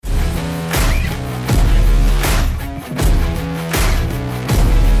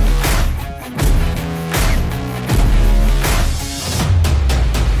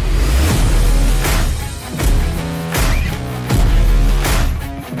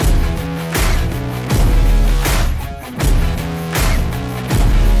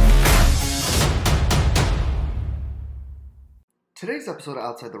episode of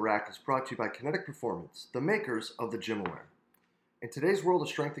Outside the Rack is brought to you by Kinetic Performance, the makers of the GymAware. In today's world of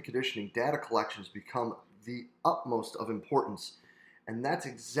strength and conditioning, data collections become the utmost of importance, and that's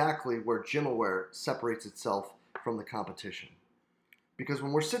exactly where GymAware separates itself from the competition. Because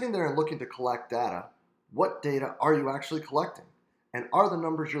when we're sitting there and looking to collect data, what data are you actually collecting? And are the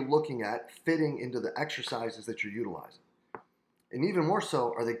numbers you're looking at fitting into the exercises that you're utilizing? And even more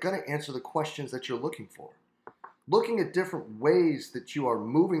so, are they going to answer the questions that you're looking for? Looking at different ways that you are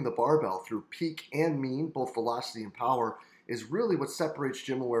moving the barbell through peak and mean, both velocity and power, is really what separates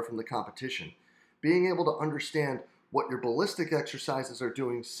GymAware from the competition. Being able to understand what your ballistic exercises are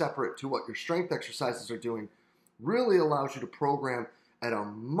doing separate to what your strength exercises are doing really allows you to program at a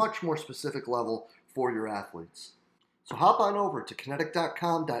much more specific level for your athletes. So hop on over to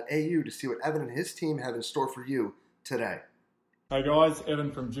kinetic.com.au to see what Evan and his team have in store for you today. Hey guys,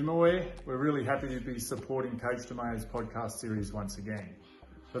 Evan from GymAware. We're really happy to be supporting Coach DeMayo's podcast series once again.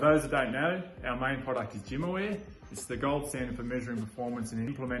 For those that don't know, our main product is GymAware. It's the gold standard for measuring performance and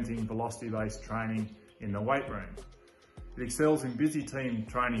implementing velocity-based training in the weight room. It excels in busy team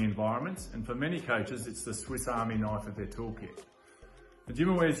training environments, and for many coaches, it's the Swiss Army knife of their toolkit. The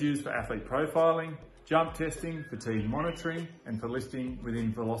GymAware is used for athlete profiling, jump testing, fatigue monitoring, and for lifting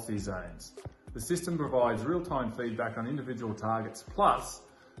within velocity zones. The system provides real-time feedback on individual targets, plus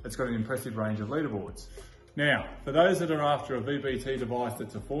it's got an impressive range of leaderboards. Now, for those that are after a VBT device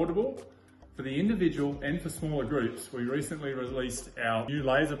that's affordable, for the individual and for smaller groups, we recently released our new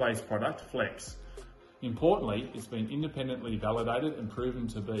laser-based product, Flex. Importantly, it's been independently validated and proven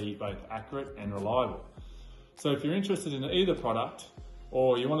to be both accurate and reliable. So if you're interested in either product,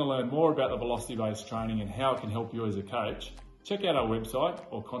 or you want to learn more about the velocity-based training and how it can help you as a coach, check out our website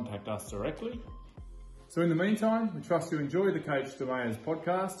or contact us directly. So in the meantime, we trust you enjoy the Coach DeMayo's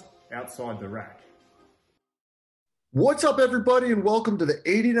podcast, Outside the Rack. What's up, everybody, and welcome to the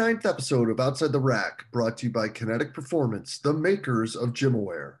 89th episode of Outside the Rack, brought to you by Kinetic Performance, the makers of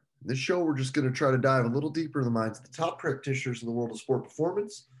GymAware. In this show, we're just going to try to dive a little deeper in the minds of the top practitioners in the world of sport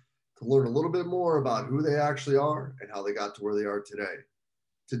performance to learn a little bit more about who they actually are and how they got to where they are today.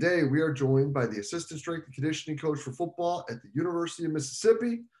 Today, we are joined by the assistant strength and conditioning coach for football at the University of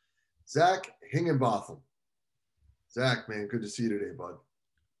Mississippi, Zach Higginbotham. Zach, man, good to see you today, bud.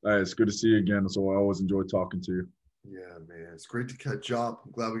 Hey, it's good to see you again. So I always enjoy talking to you. Yeah, man, it's great to catch up.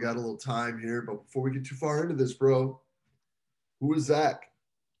 I'm glad we got a little time here. But before we get too far into this, bro, who is Zach?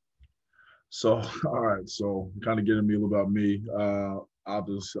 So, all right. So kind of getting me a little about me.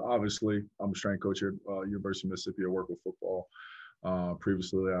 Obviously, I'm a strength coach here at University of Mississippi. I work with football.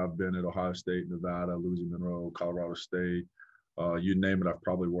 Previously, I've been at Ohio State, Nevada, Louisiana Monroe, Colorado State. You name it, I've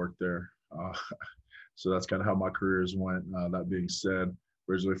probably worked there. So that's kind of how my careers went. That being said,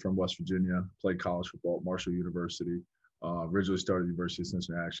 originally from West Virginia, played college football at Marshall University. Originally started at the University of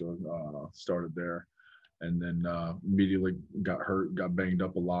Cincinnati, actually, started there. And then immediately got hurt, got banged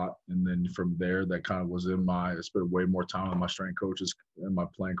up a lot. And then from there, that kind of was I spent way more time with my strength coaches in my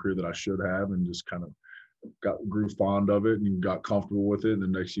playing career that I should have, and just kind of grew fond of it and got comfortable with it. And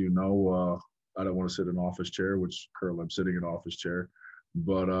the next thing you know, I don't want to sit in an office chair, which currently I'm sitting in an office chair.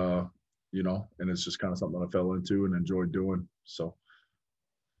 But, and it's just kind of something that I fell into and enjoyed doing. So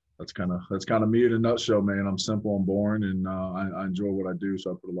that's kind of me in a nutshell, man. I'm simple and boring, and I enjoy what I do, so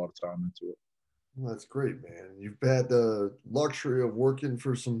I put a lot of time into it. Well, that's great, man. You've had the luxury of working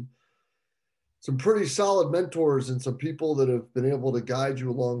for some pretty solid mentors and some people that have been able to guide you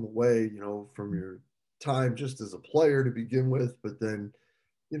along the way, from your time just as a player to begin with, but then,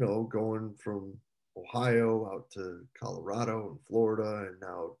 going from Ohio out to Colorado and Florida and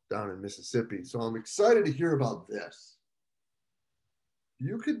now down in Mississippi. So I'm excited to hear about this.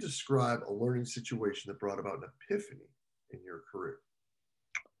 You could describe a learning situation that brought about an epiphany in your career.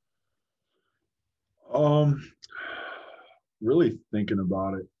 Really thinking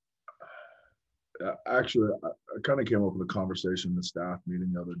about it. Actually, I kind of came up with a conversation in the staff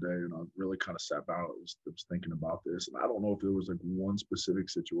meeting the other day, and I really kind of sat down. I was thinking about this, and I don't know if it was like one specific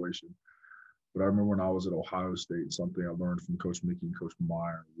situation, but I remember when I was at Ohio State, something I learned from Coach Mickey and Coach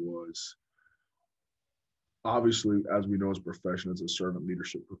Meyer was, obviously, as we know as a profession, it's a servant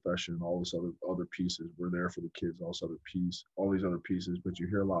leadership profession, all this other pieces. We're there for the kids, all these other pieces, but you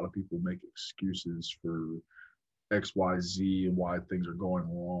hear a lot of people make excuses for X, Y, Z and why things are going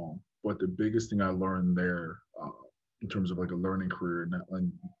wrong. But the biggest thing I learned there in terms of like a learning career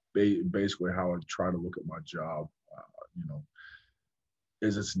and basically how I try to look at my job,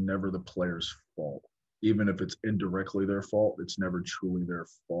 is it's never the player's fault. even if it's indirectly their fault, it's never truly their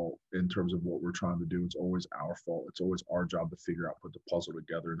fault in terms of what we're trying to do. It's always our fault. It's always our job to figure out, put the puzzle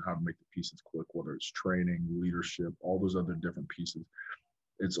together and how to make the pieces click, whether it's training, leadership, all those other different pieces.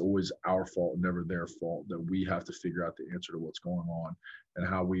 It's always our fault, never their fault, that we have to figure out the answer to what's going on and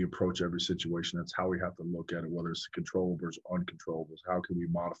how we approach every situation. That's how we have to look at it, whether it's controllables or uncontrollables. How can we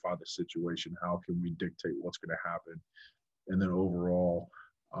modify the situation? How can we dictate what's going to happen? And then overall,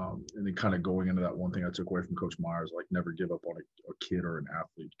 and then kind of going into that one thing I took away from Coach Myers, like never give up on a kid or an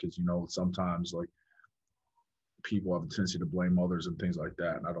athlete, because sometimes like people have a tendency to blame others and things like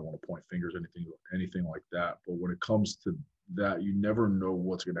that, and I don't want to point fingers or anything like that. But when it comes to that, you never know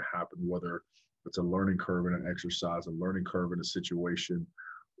what's going to happen, whether it's a learning curve in an exercise, a learning curve in a situation,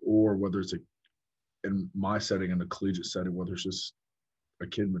 or whether it's in my setting, in the collegiate setting, whether it's just a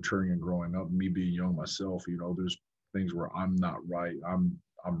kid maturing and growing up, me being young myself. There's things where I'm not right. I'm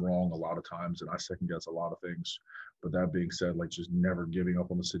wrong a lot of times, and I second guess a lot of things. But that being said, like just never giving up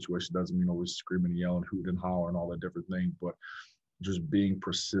on the situation doesn't mean always screaming and yelling, hooting and hollering, and all that different thing. But just being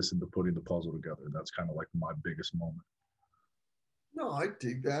persistent to putting the puzzle together. That's kind of like my biggest moment. No, I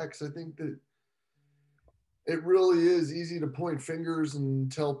dig that because I think that it really is easy to point fingers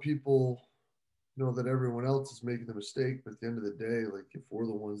and tell people, that everyone else is making the mistake. But at the end of the day, like if we're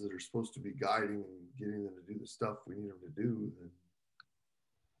the ones that are supposed to be guiding and getting them to do the stuff we need them to do, then,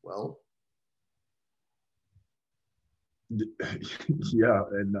 well. Yeah,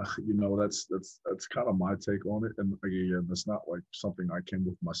 and that's kind of my take on it. And again, that's not like something I came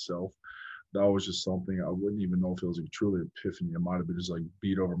with myself. That was just something I wouldn't even know if it was like truly epiphany. It might have been just like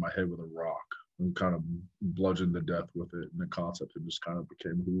beat over my head with a rock and kind of bludgeoned to death with it. And the concept, it just kind of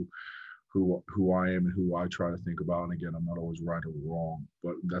became who I am and who I try to think about. And again, I'm not always right or wrong,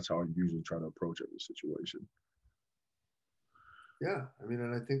 but that's how I usually try to approach every situation. Yeah, I mean,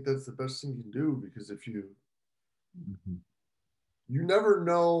 and I think that's the best thing you can do, because if Mm-hmm. you never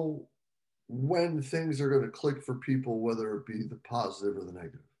know when things are going to click for people, whether it be the positive or the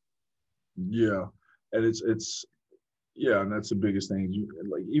negative. Yeah, and it's yeah, and that's the biggest thing. You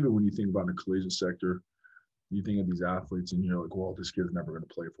like even when you think about the collision sector, you think of these athletes and you're like, well, this kid's never going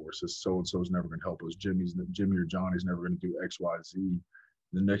to play for us. This so and so is never going to help us. Jimmy or Johnny's never going to do X, Y, Z.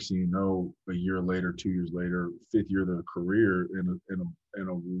 The next thing you know, a year later, 2 years later, fifth year of their career, in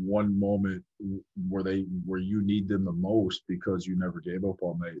a one moment where you need them the most because you never gave up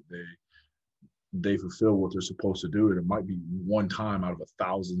on they fulfill what they're supposed to do. And it might be one time out of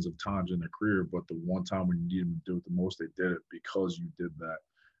thousands of times in their career, but the one time when you need them to do it the most, they did it because you did that.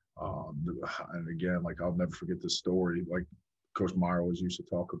 And again, like I'll never forget this story. Like Coach Meyer always used to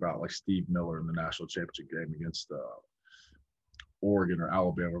talk about, like Steve Miller in the national championship game against Oregon or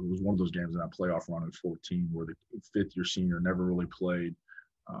Alabama. It was one of those games in that playoff run in 14 where the fifth-year senior never really played.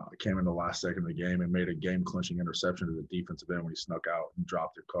 Came in the last second of the game and made a game-clinching interception to the defensive end when he snuck out and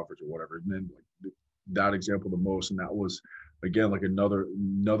dropped their coverage or whatever. And then like that example the most, and that was again like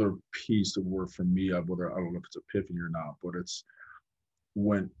another piece of where for me, whether I don't know if it's epiphany or not, but it's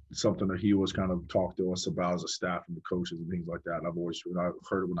when something that he was kind of talked to us about as a staff and the coaches and things like that. And I've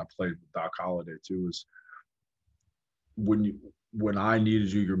heard it when I played with Doc Holliday too, is when I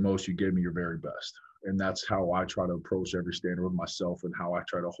needed you your most, you gave me your very best. And that's how I try to approach every standard with myself, and how I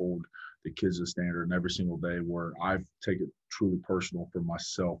try to hold the kids a standard. And every single day where I've taken it truly personal for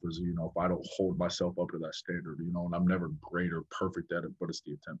myself is, if I don't hold myself up to that standard, and I'm never great or perfect at it, but it's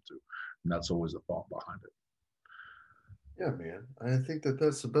the attempt to. And that's always the thought behind it. Yeah, man. I think that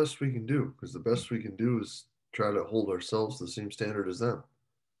that's the best we can do, because the best we can do is try to hold ourselves to the same standard as them.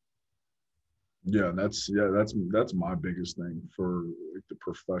 Yeah, that's my biggest thing for like the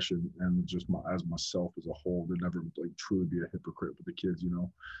profession and just myself as a whole, to never like truly be a hypocrite with the kids.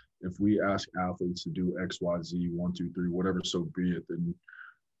 If we ask athletes to do X, Y, Z, 1, 2, 3, whatever, so be it. Then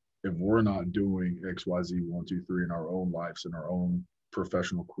if we're not doing X, Y, Z, 1, 2, 3 in our own lives, in our own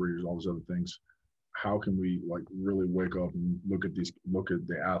professional careers, all those other things, how can we like really wake up and look at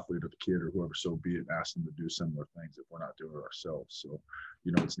the athlete or the kid or whoever so be it and ask them to do similar things if we're not doing it ourselves? So,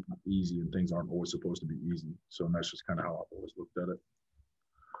 it's not easy, and things aren't always supposed to be easy. So that's just kind of how I've always looked at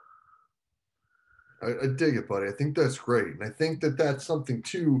I dig it, buddy. I think that's great. And I think that that's something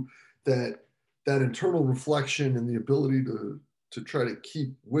too, that internal reflection and the ability to try to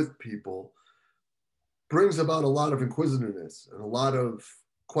keep with people brings about a lot of inquisitiveness and a lot of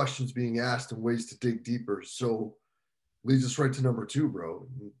questions being asked and ways to dig deeper. So leads us right to number 2, bro.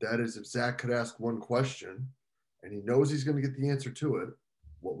 That is, if Zach could ask one question and he knows he's going to get the answer to it,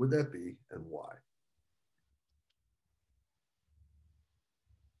 what would that be and why?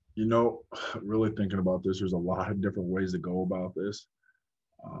 Really thinking about this, there's a lot of different ways to go about this.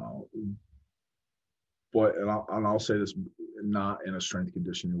 but and I'll say this not in a strength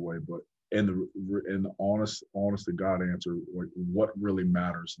conditioning way, but in the honest to God answer, like what really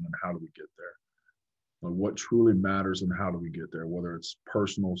matters and then how do we get there? Like what truly matters and how do we get there? Whether it's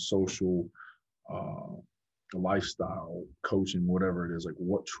personal, social, lifestyle, coaching, whatever it is, like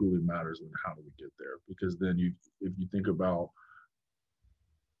what truly matters and how do we get there? Because then if you think about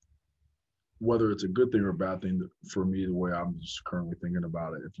whether it's a good thing or a bad thing, for me, the way I'm just currently thinking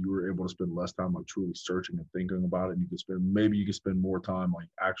about it, if you were able to spend less time like truly searching and thinking about it, and you could spend more time like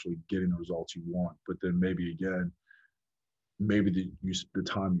actually getting the results you want. But then maybe the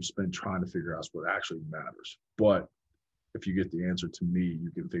time you spend trying to figure out is what actually matters. But if you get the answer to me,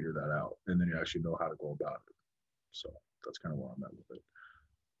 you can figure that out, and then you actually know how to go about it. So that's kind of where I'm at with it.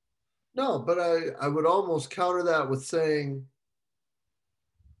 No, but I would almost counter that with saying,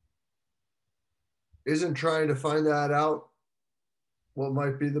 isn't trying to find that out what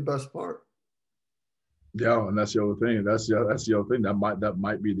might be the best part? Yeah, and that's the other thing. That's the other thing. That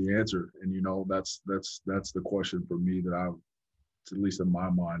might be the answer. And that's the question for me that at least in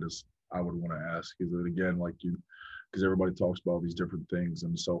my mind, is I would want to ask. Is that again, because everybody talks about these different things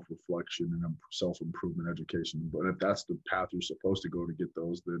and self-reflection and self-improvement education. But if that's the path you're supposed to go to get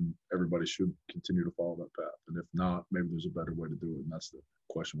those, then everybody should continue to follow that path. And if not, maybe there's a better way to do it. And that's the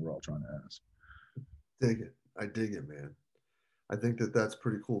question we're all trying to ask. Dig it. I dig it, man. I think that's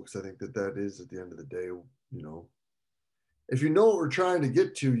pretty cool because I think that is at the end of the day, if you know what we're trying to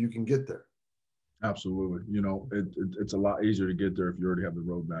get to, you can get there. Absolutely. It's a lot easier to get there if you already have the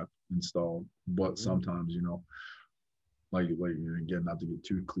roadmap installed. But sometimes, like again, not to get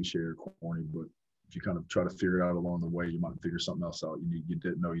too cliche or corny, but if you kind of try to figure it out along the way, you might figure something else out you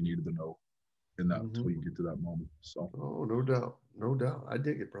didn't know you needed to know in that until you get to that moment. So no doubt. I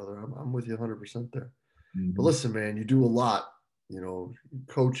dig it, brother. I'm with you 100% there. But listen, man, you do a lot,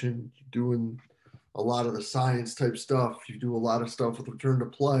 coaching, doing a lot of the science type stuff. You do a lot of stuff with return to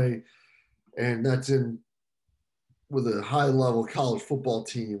play, and that's with a high level college football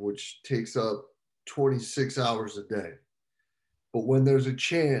team, which takes up 26 hours a day. But when there's a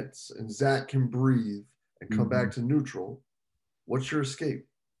chance and Zach can breathe and come back to neutral, what's your escape?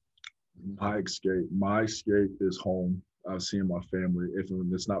 My escape is home. Seeing my family. It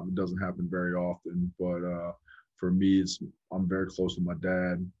doesn't happen very often, but for me, I'm very close to my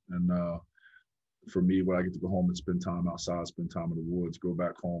dad, and for me, when I get to go home and spend time outside, spend time in the woods, go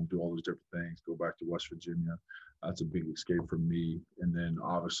back home, do all those different things, go back to West Virginia, that's a big escape for me. And then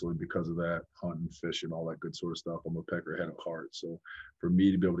obviously because of that, hunting, fishing, all that good sort of stuff, I'm a peckerhead at heart. So for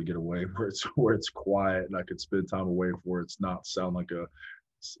me to be able to get away where it's quiet and I could spend time away where it's not sound like a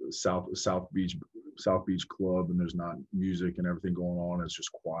South Beach club and there's not music and everything going on, it's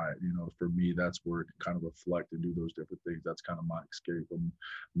just quiet. For me, that's where it can kind of reflect and do those different things. That's kind of my escape. I'm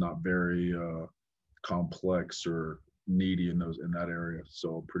not very complex or needy in that area,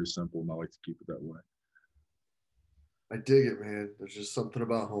 so pretty simple, and I like to keep it that way. I dig it, man. There's just something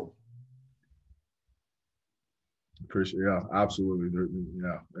about home. Yeah, absolutely.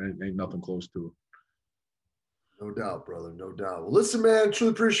 Ain't nothing close to it. No doubt, brother. No doubt. Well, listen, man,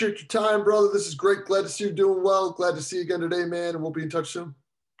 truly appreciate your time, brother. This is great. Glad to see you doing well. Glad to see you again today, man. And we'll be in touch soon.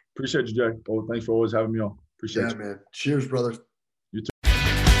 Appreciate you, Jay. Oh, thanks for always having me on. Appreciate you. Yeah, man. Cheers, brother.